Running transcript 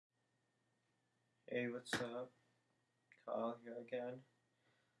Hey, what's up? Kyle here again.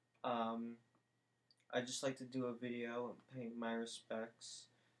 Um, I'd just like to do a video and pay my respects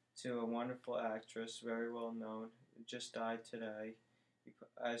to a wonderful actress, very well known, who just died today.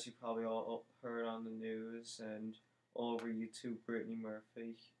 As you probably all heard on the news and all over YouTube, Brittany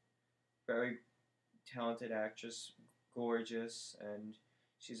Murphy. Very talented actress, gorgeous, and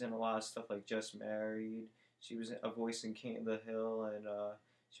she's in a lot of stuff like Just Married. She was a voice in King of the Hill, and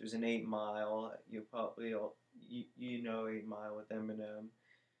she was in 8 Mile. You know 8 Mile with Eminem,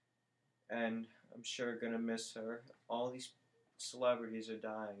 and I'm sure gonna miss her. All these celebrities are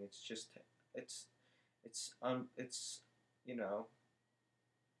dying. It's it's you know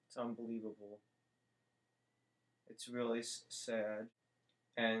it's unbelievable. It's really sad,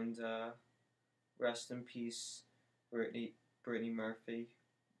 and rest in peace, Brittany Murphy.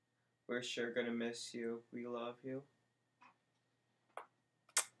 We're sure gonna miss you. We love you.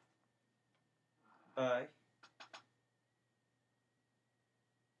 Bye.